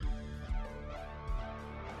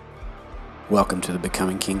Welcome to the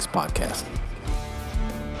Becoming Kings podcast,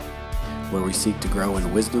 where we seek to grow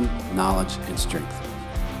in wisdom, knowledge, and strength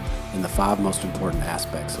in the 5 most important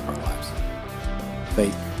aspects of our lives: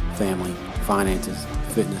 faith, family, finances,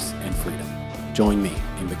 fitness, and freedom. Join me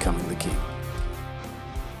in becoming the king.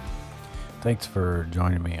 Thanks for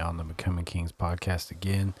joining me on the Becoming Kings podcast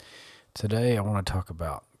again. Today I want to talk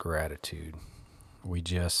about gratitude. We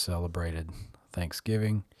just celebrated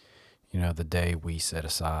Thanksgiving, the day we set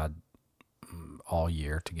aside all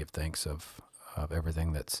year to give thanks of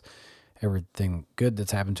everything good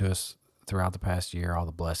that's happened to us throughout the past year, all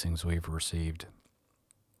the blessings we've received.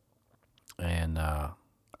 And I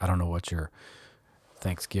don't know what your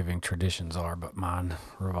Thanksgiving traditions are, but mine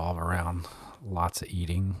revolve around lots of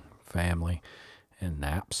eating, family, and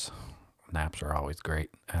naps. Naps are always great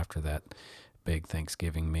after that big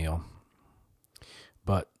Thanksgiving meal.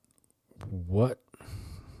 But what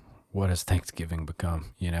has Thanksgiving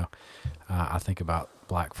become? I think about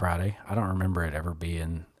Black Friday. I don't remember it ever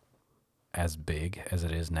being as big as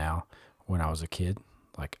it is now. When I was a kid,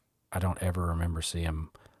 I don't ever remember seeing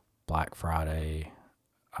Black Friday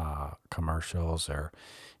commercials or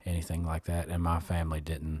anything like that. And my family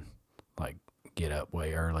didn't get up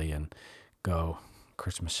way early and go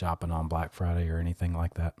Christmas shopping on Black Friday or anything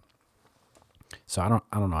like that. So I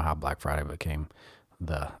don't know how Black Friday became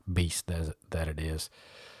the beast that it is.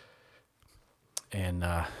 And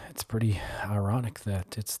it's pretty ironic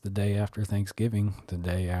that it's the day after Thanksgiving, the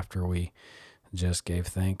day after we just gave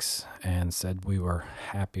thanks and said we were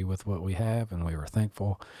happy with what we have and we were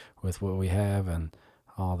thankful with what we have and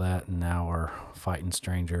all that. And now we're fighting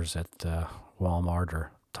strangers at Walmart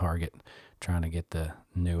or Target trying to get the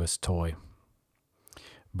newest toy.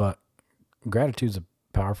 But gratitude's a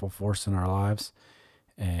powerful force in our lives,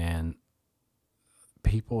 and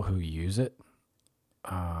people who use it,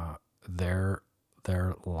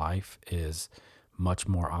 their life is much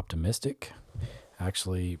more optimistic.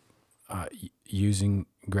 Actually, using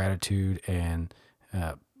gratitude and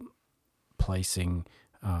placing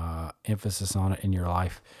emphasis on it in your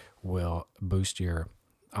life will boost your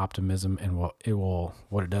optimism, and what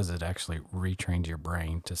it does is it actually retrains your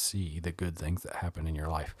brain to see the good things that happen in your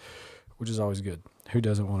life, which is always good. Who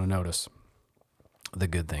doesn't want to notice the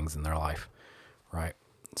good things in their life, right?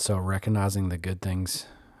 So recognizing the good things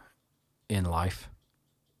in life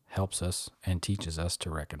helps us and teaches us to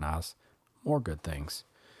recognize more good things.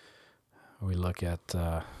 We look at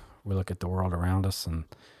the world around us, and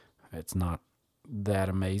it's not that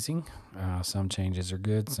amazing. Some changes are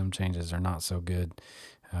good, some changes are not so good.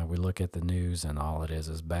 We look at the news, and all it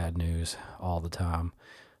is bad news all the time.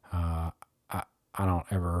 I don't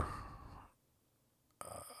ever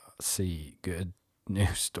see good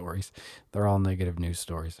news stories. They're all negative news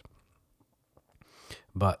stories.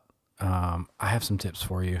 But I have some tips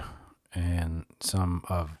for you and some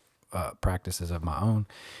of practices of my own,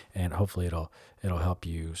 and hopefully it'll help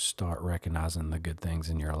you start recognizing the good things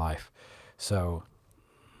in your life. So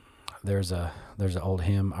there's an old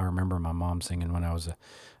hymn I remember my mom singing when I was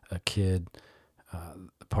a kid.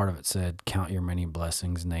 Part of it said, "Count your many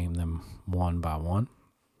blessings, name them one by one."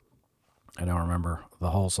 I don't remember the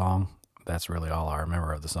whole song. That's really all I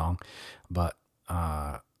remember of the song. But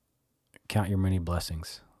count your many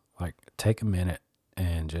blessings. Take a minute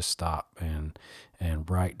and just stop and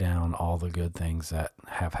write down all the good things that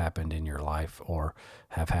have happened in your life or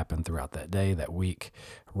have happened throughout that day, that week.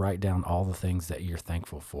 Write down all the things that you're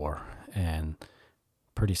thankful for. And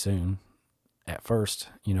pretty soon, at first,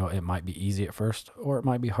 it might be easy at first or it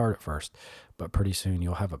might be hard at first, but pretty soon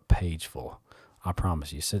you'll have a page full. I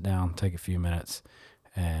promise you. Sit down, take a few minutes,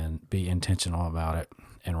 and be intentional about it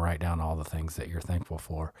and write down all the things that you're thankful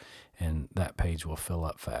for, and that page will fill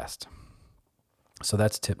up fast. So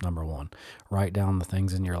that's tip number 1. Write down the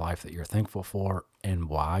things in your life that you're thankful for and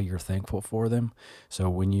why you're thankful for them. So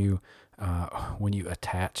when you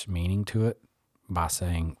attach meaning to it by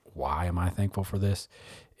saying, "Why am I thankful for this?"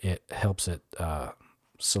 it helps it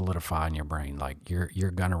solidify in your brain.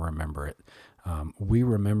 You're gonna remember it. We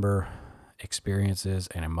remember experiences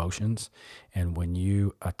and emotions, and when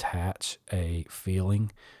you attach a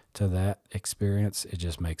feeling to that experience, it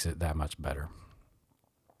just makes it that much better.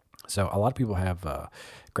 So a lot of people have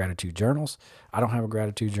gratitude journals. I don't have a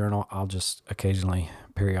gratitude journal. I'll just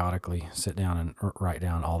periodically sit down and write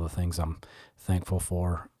down all the things I'm thankful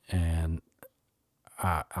for, and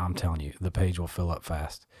I'm telling you, the page will fill up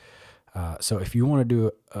fast. So if you want to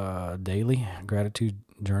do a daily gratitude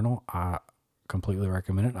journal, I completely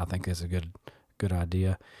recommend it. I think it's a good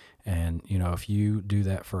idea. And if you do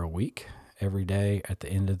that for a week, every day at the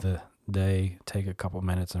end of the day, take a couple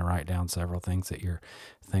minutes and write down several things that you're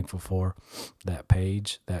thankful for. That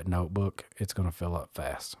page, that notebook, it's going to fill up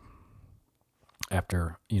fast.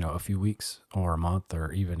 After, a few weeks or a month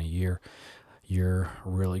or even a year, you're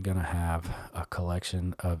really going to have a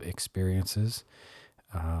collection of experiences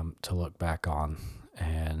to look back on,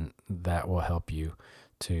 and that will help you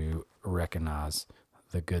to recognize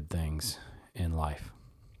the good things in life.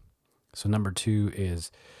 So number 2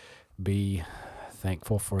 is be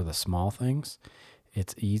thankful for the small things.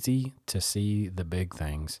 It's easy to see the big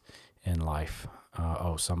things in life.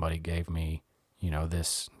 Somebody gave me,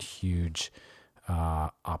 this huge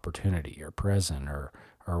opportunity or present or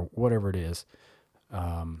whatever it is.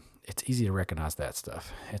 It's easy to recognize that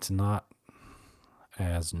stuff. It's not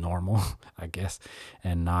as normal, I guess,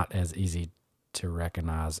 and not as easy to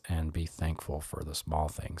recognize and be thankful for the small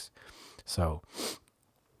things. So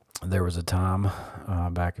there was a time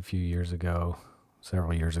back a few years ago,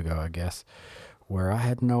 several years ago, I guess, where I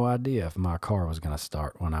had no idea if my car was going to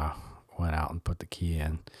start when I went out and put the key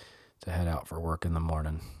in to head out for work in the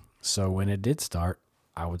morning. So when it did start,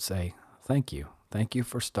 I would say, thank you. Thank you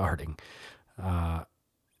for starting.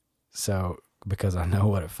 Because I know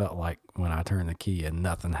what it felt like when I turned the key and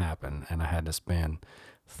nothing happened and I had to spend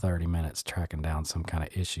 30 minutes tracking down some kind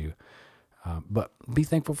of issue. But be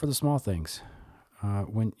thankful for the small things.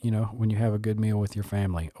 When you have a good meal with your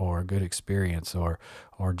family, or a good experience, or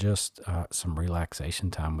just some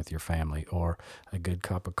relaxation time with your family, or a good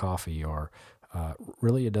cup of coffee, or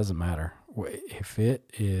really it doesn't matter. If it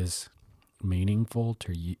is meaningful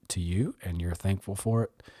to you and you're thankful for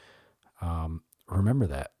it, remember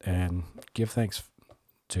that and give thanks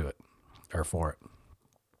to it or for it.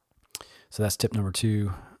 So that's tip number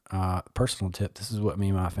 2. Personal tip. This is what me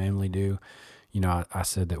and my family do. I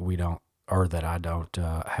said that I don't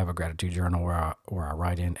have a gratitude journal where I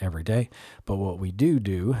write in every day. But what we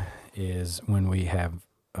do is when we have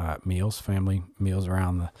family meals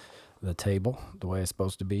around the table, the way it's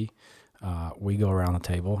supposed to be, we go around the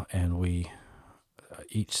table and we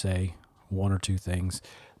each say 1 or 2 things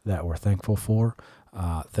that we're thankful for,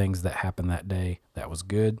 things that happened that day that was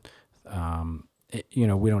good. We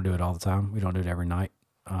don't do it all the time. We don't do it every night,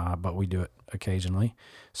 but we do it occasionally.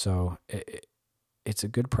 So it's a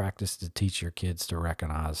good practice to teach your kids to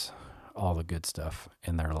recognize all the good stuff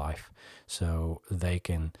in their life so they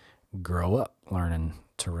can grow up learning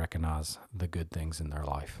to recognize the good things in their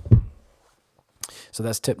life. So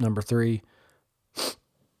that's tip number 3.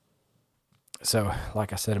 So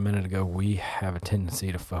like I said a minute ago, we have a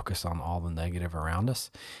tendency to focus on all the negative around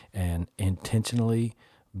us, and intentionally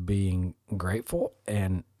being grateful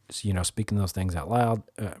and speaking those things out loud,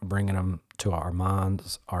 bringing them to our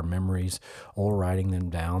minds, our memories, or writing them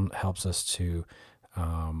down helps us to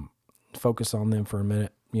focus on them for a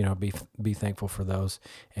minute, be thankful for those,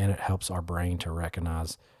 and it helps our brain to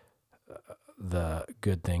recognize the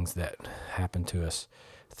good things that happen to us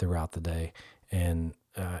throughout the day. And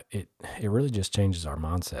it really just changes our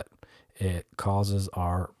mindset. It causes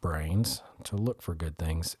our brains to look for good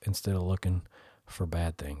things instead of looking for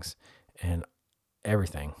bad things. And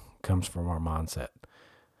everything comes from our mindset.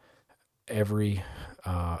 Every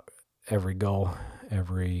goal,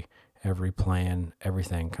 every plan,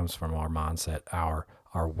 everything comes from our mindset, our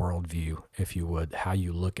worldview, if you would, how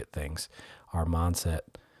you look at things. Our mindset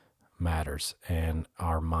matters, and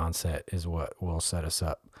our mindset is what will set us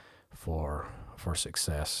up for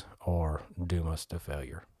success or doom us to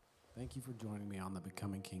failure. Thank you for joining me on the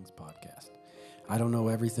Becoming Kings podcast. I don't know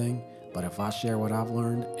everything, but if I share what I've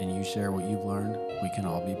learned and you share what you've learned, we can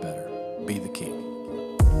all be better. Be the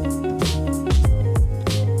king.